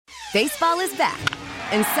Baseball is back,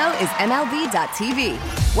 and so is MLB.tv.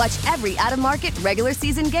 Watch every out-of-market regular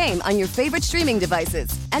season game on your favorite streaming devices,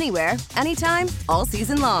 anywhere, anytime, all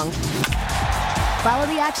season long. Follow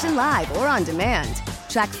the action live or on demand.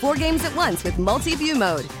 Track 4 games at once with multi-view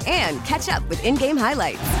mode and catch up with in-game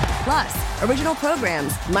highlights. Plus, original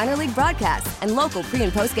programs, minor league broadcasts, and local pre-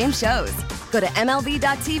 and post-game shows. Go to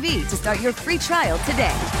MLB.tv to start your free trial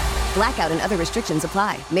today. Blackout and other restrictions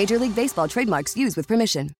apply. Major League Baseball trademarks used with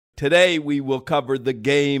permission. Today, we will cover the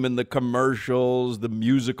game and the commercials, the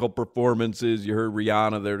musical performances. You heard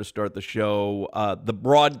Rihanna there to start the show. The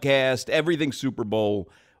broadcast, everything Super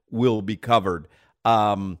Bowl will be covered.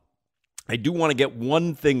 I do want to get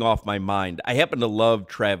one thing off my mind. I happen to love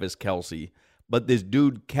Travis Kelce, but this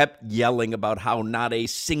dude kept yelling about how not a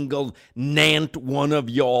single Nant one of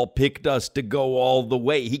y'all picked us to go all the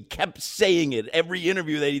way. He kept saying it every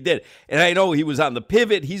interview that he did. And I know he was on the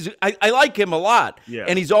pivot. I like him a lot. Yeah.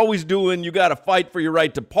 And he's always doing You Gotta Fight for Your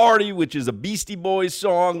Right to Party, which is a Beastie Boys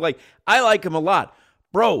song. Like, I like him a lot.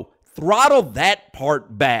 Bro, throttle that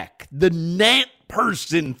part back. The Nant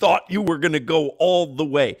person thought you were going to go all the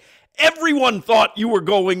way. Everyone thought you were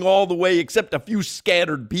going all the way except a few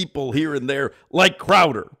scattered people here and there, like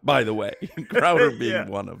Crowder, by the way. Crowder being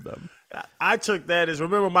one of them. I took that as,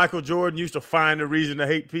 remember Michael Jordan used to find a reason to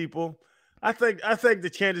hate people? I think the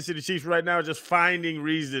Kansas City Chiefs right now are just finding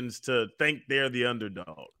reasons to think they're the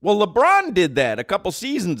underdog. Well, LeBron did that a couple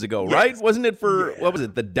seasons ago, right? Wasn't it for, what was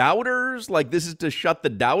it, the doubters? Like, this is to shut the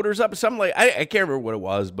doubters up? Something like, I can't remember what it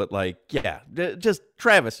was, but like, yeah, just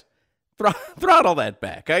Travis. Throttle that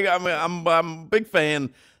back. I'm a big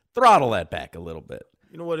fan. Throttle that back a little bit.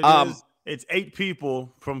 You know what it is? It's 8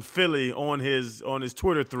 people from Philly on his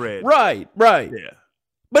Twitter thread. Right. Yeah.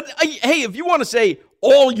 But hey, if you want to say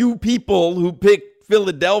all you people who picked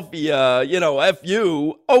Philadelphia, F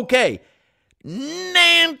you, okay.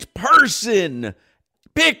 Nant person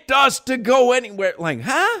picked us to go anywhere. Like,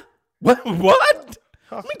 huh? What? What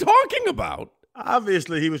are we talking about?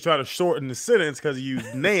 Obviously, he was trying to shorten the sentence because he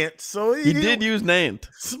used Nant. So he did use Nant.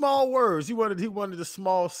 Small words. He wanted a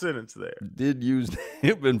small sentence there. Did use.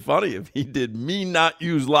 It'd been funny if he did me not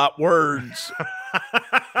use lot words.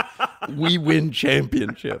 We win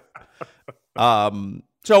championship.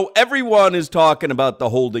 So everyone is talking about the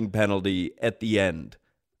holding penalty at the end.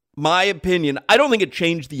 My opinion, I don't think it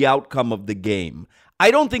changed the outcome of the game.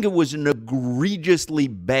 I don't think it was an egregiously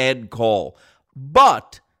bad call,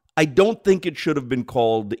 but I don't think it should have been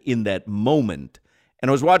called in that moment.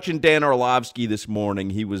 And I was watching Dan Orlovsky this morning.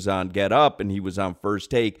 He was on Get Up and he was on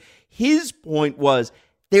First Take. His point was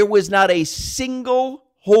there was not a single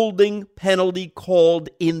holding penalty called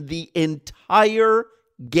in the entire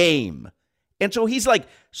game. And so he's like,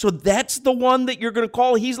 so that's the one that you're going to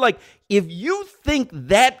call? He's like, if you think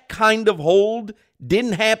that kind of hold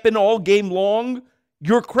didn't happen all game long,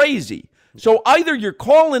 you're crazy. So either you're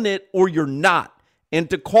calling it or you're not. And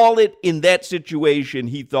to call it in that situation,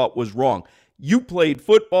 he thought was wrong. You played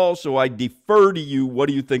football, so I defer to you. What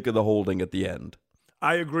do you think of the holding at the end?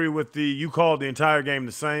 I agree with you called the entire game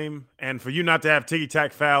the same. And for you not to have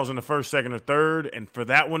ticky-tack fouls in the first, second, or third, and for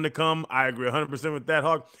that one to come, I agree 100% with that,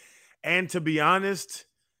 Hawk. And to be honest,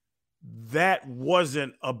 that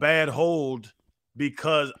wasn't a bad hold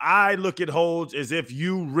because I look at holds as if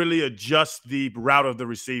you really adjust the route of the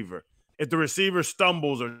receiver. If the receiver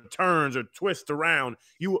stumbles or turns or twists around,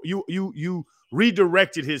 you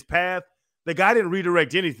redirected his path. The guy didn't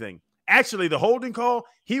redirect anything. Actually, the holding call,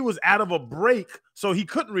 he was out of a break, so he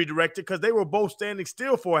couldn't redirect it because they were both standing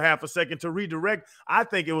still for a half a second to redirect. I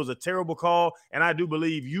think it was a terrible call, and I do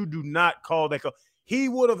believe you do not call that call. He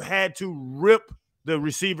would have had to rip the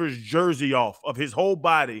receiver's jersey off of his whole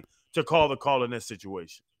body to call the call in this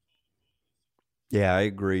situation. Yeah, I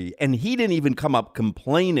agree. And he didn't even come up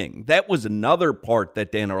complaining. That was another part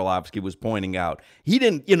that Dan Orlovsky was pointing out. He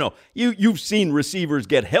didn't, you've seen receivers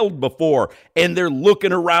get held before, and they're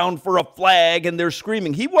looking around for a flag, and they're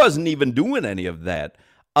screaming. He wasn't even doing any of that.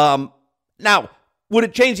 Now, would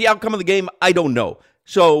it change the outcome of the game? I don't know.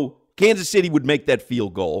 So Kansas City would make that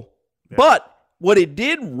field goal. Yeah. But what it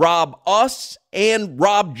did rob us and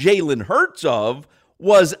rob Jalen Hurts of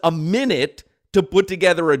was a minute to put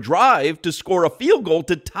together a drive to score a field goal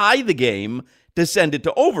to tie the game to send it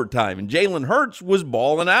to overtime. And Jalen Hurts was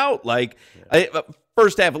balling out.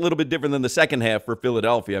 First half a little bit different than the second half for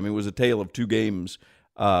Philadelphia. I mean, it was a tale of two games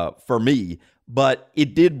for me. But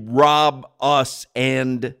it did rob us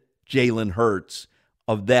and Jalen Hurts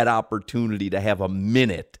of that opportunity to have a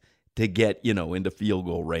minute to get, into field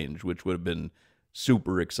goal range, which would have been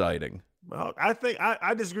super exciting. Well, I think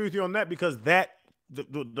I disagree with you on that because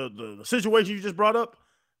the situation you just brought up,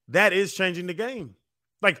 that is changing the game.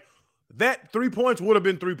 Like, that 3 points would have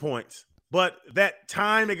been 3 points. But that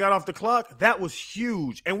time it got off the clock, that was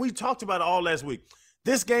huge. And we talked about it all last week.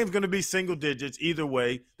 This game's going to be single digits either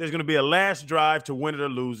way. There's going to be a last drive to win it or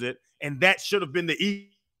lose it. And that should have been the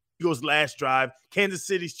Eagles' last drive. Kansas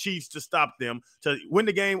City's Chiefs to stop them to win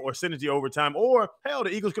the game or send it to overtime. Or, hell, the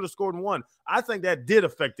Eagles could have scored and won. I think that did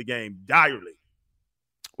affect the game direly.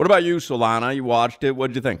 What about you, Solana? You watched it. What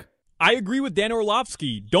did you think? I agree with Dan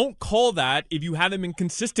Orlovsky. Don't call that if you haven't been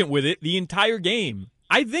consistent with it the entire game.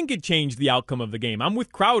 I think it changed the outcome of the game. I'm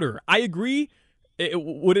with Crowder. I agree.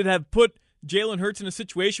 Would it have put Jalen Hurts in a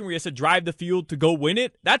situation where he has to drive the field to go win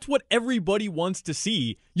it? That's what everybody wants to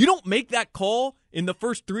see. You don't make that call in the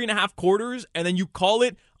first 3.5 quarters, and then you call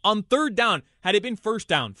it on third down. Had it been first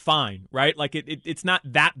down, fine, right? Like it's not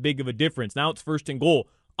that big of a difference. Now it's first and goal.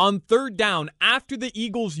 On third down, after the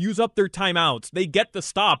Eagles use up their timeouts, they get the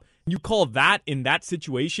stop. You call that in that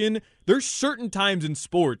situation? There's certain times in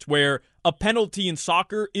sports where a penalty in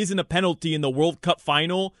soccer isn't a penalty in the World Cup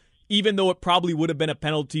final, even though it probably would have been a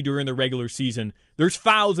penalty during the regular season. There's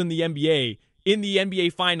fouls in the NBA. In the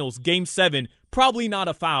NBA Finals, Game 7, probably not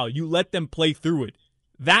a foul. You let them play through it.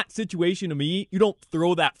 That situation, to me, you don't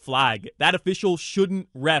throw that flag. That official shouldn't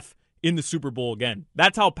ref in the Super Bowl again.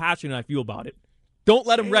 That's how passionate I feel about it. Don't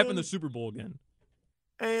let him ref in the Super Bowl again.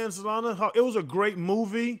 And Solana, it was a great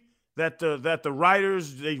movie that the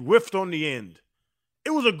writers, they whiffed on the end.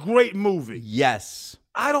 It was a great movie. Yes.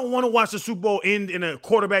 I don't want to watch the Super Bowl end in a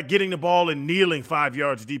quarterback getting the ball and kneeling 5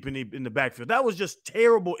 yards deep in the backfield. That was just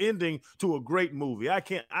terrible ending to a great movie.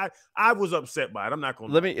 I was upset by it. I'm not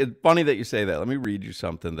going to. It's funny that you say that. Let me read you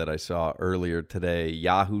something that I saw earlier today.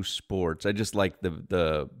 Yahoo Sports. I just like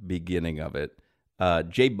the beginning of it.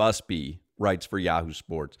 Jay Busby writes for Yahoo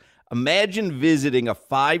Sports. Imagine visiting a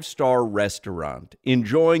 5-star restaurant,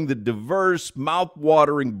 enjoying the diverse,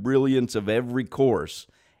 mouth-watering brilliance of every course,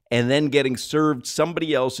 and then getting served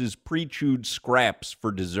somebody else's pre-chewed scraps for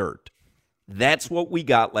dessert. That's what we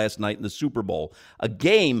got last night in the Super Bowl, a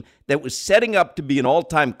game that was setting up to be an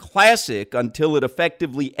all-time classic until it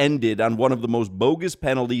effectively ended on one of the most bogus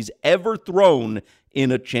penalties ever thrown in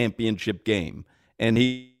a championship game. And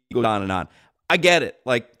he goes on and on. I get it.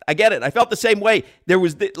 I get it. I felt the same way. There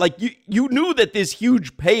was you knew that this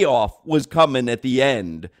huge payoff was coming at the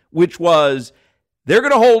end, which was they're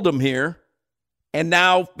going to hold them here, and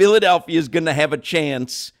now Philadelphia is going to have a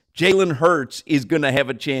chance. Jalen Hurts is going to have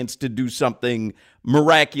a chance to do something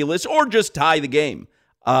miraculous or just tie the game.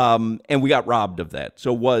 And we got robbed of that.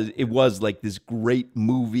 So it was like this great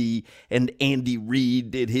movie, and Andy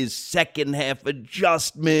Reid did his second half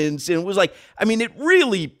adjustments, and it was like, I mean, it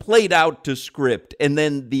really played out to script, and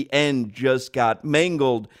then the end just got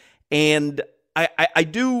mangled. And I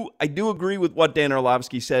do agree with what Dan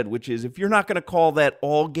Orlovsky said, which is if you're not going to call that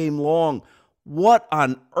all game long, what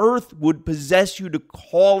on earth would possess you to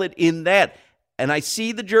call it in that? And I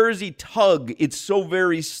see the jersey tug. It's so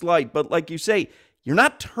very slight, but like you say, you're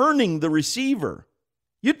not turning the receiver.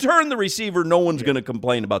 You turn the receiver, no one's going to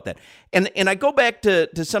complain about that. And I go back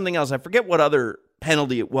to something else. I forget what other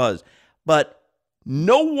penalty it was, but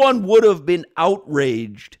no one would have been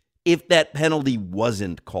outraged if that penalty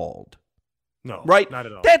wasn't called. No, right? Not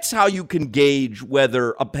at all. That's how you can gauge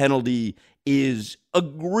whether a penalty is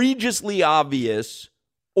egregiously obvious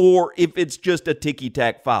or if it's just a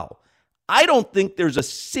ticky-tack foul. I don't think there's a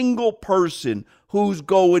single person who's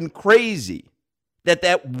going crazy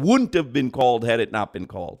that wouldn't have been called had it not been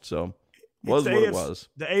called. So it was what it was.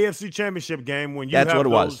 The AFC Championship game when you That's have what it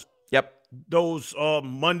was. Yep. Those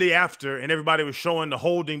Monday after, and everybody was showing the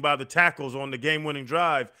holding by the tackles on the game-winning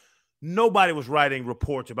drive. Nobody was writing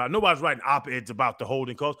reports about it. Nobody was writing op-eds about the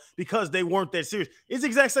holding calls because they weren't that serious. It's the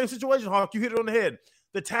exact same situation, Hawk. You hit it on the head.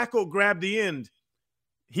 The tackle grabbed the end.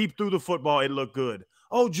 He threw the football. It looked good.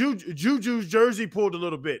 Oh, Juju's jersey pulled a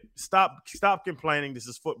little bit. Stop complaining. This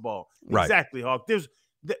is football. Right. Exactly, Hawk.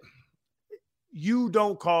 You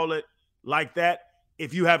don't call it like that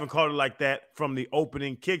if you haven't called it like that from the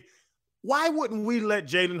opening kick. Why wouldn't we let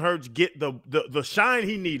Jalen Hurts get the shine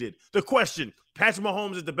he needed? The question, Patrick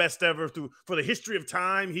Mahomes is the best ever for the history of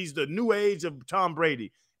time. He's the new age of Tom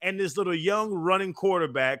Brady. And this little young running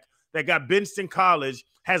quarterback that got benched in college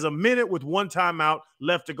has a minute with one timeout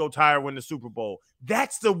left to go tie or win the Super Bowl.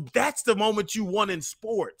 That's the moment you won in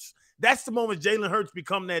sports. That's the moment Jalen Hurts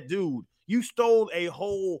become that dude. You stole a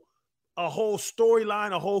whole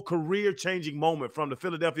storyline, a whole career-changing moment from the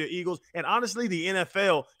Philadelphia Eagles, and honestly, the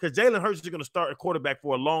NFL, because Jalen Hurts is going to start a quarterback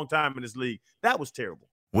for a long time in this league. That was terrible.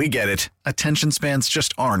 We get it. Attention spans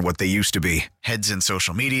just aren't what they used to be. Heads in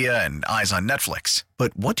social media and eyes on Netflix.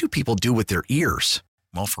 But what do people do with their ears?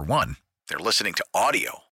 Well, for one, they're listening to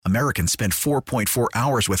audio. Americans spend 4.4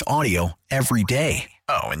 hours with audio every day.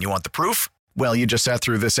 Oh, and you want the proof? Well, you just sat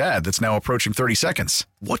through this ad that's now approaching 30 seconds.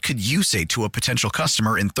 What could you say to a potential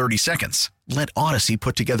customer in 30 seconds? Let Odyssey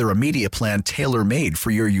put together a media plan tailor-made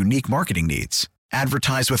for your unique marketing needs.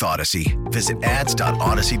 Advertise with Odyssey. Visit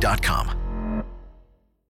ads.odyssey.com.